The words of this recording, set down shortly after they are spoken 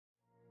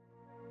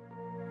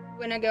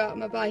When I go out on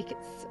my bike,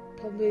 it's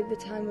probably the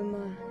time when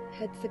my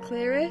head's the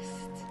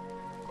clearest.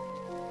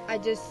 I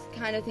just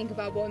kind of think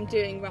about what I'm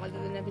doing rather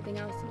than everything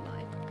else in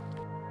life.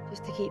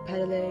 Just to keep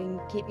pedalling,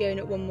 keep going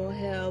up one more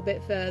hill, a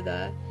bit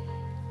further.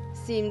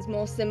 Seems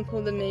more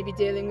simple than maybe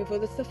dealing with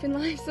other stuff in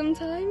life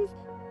sometimes.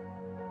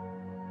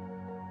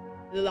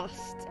 The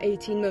last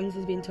 18 months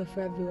has been tough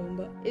for everyone,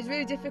 but it's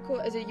really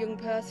difficult as a young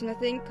person, I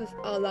think, because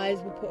our lives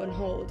were put on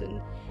hold,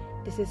 and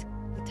this is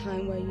the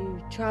time where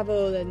you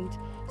travel and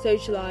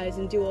socialise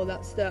and do all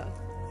that stuff.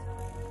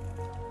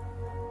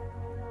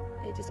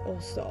 It just all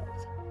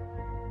stopped.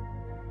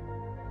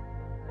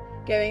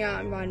 Going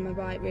out and riding my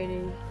bike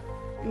really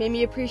made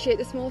me appreciate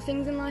the small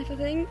things in life, I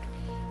think.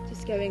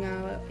 Just going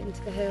out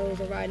into the hills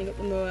or riding up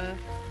the moor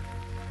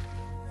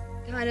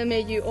kind of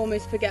made you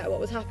almost forget what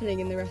was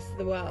happening in the rest of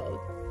the world.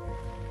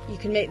 You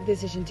can make the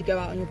decision to go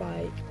out on your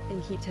bike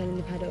and keep turning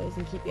the pedals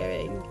and keep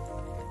going.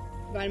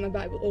 Riding my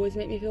bike will always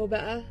make me feel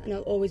better, and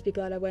I'll always be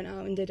glad I went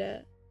out and did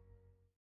it.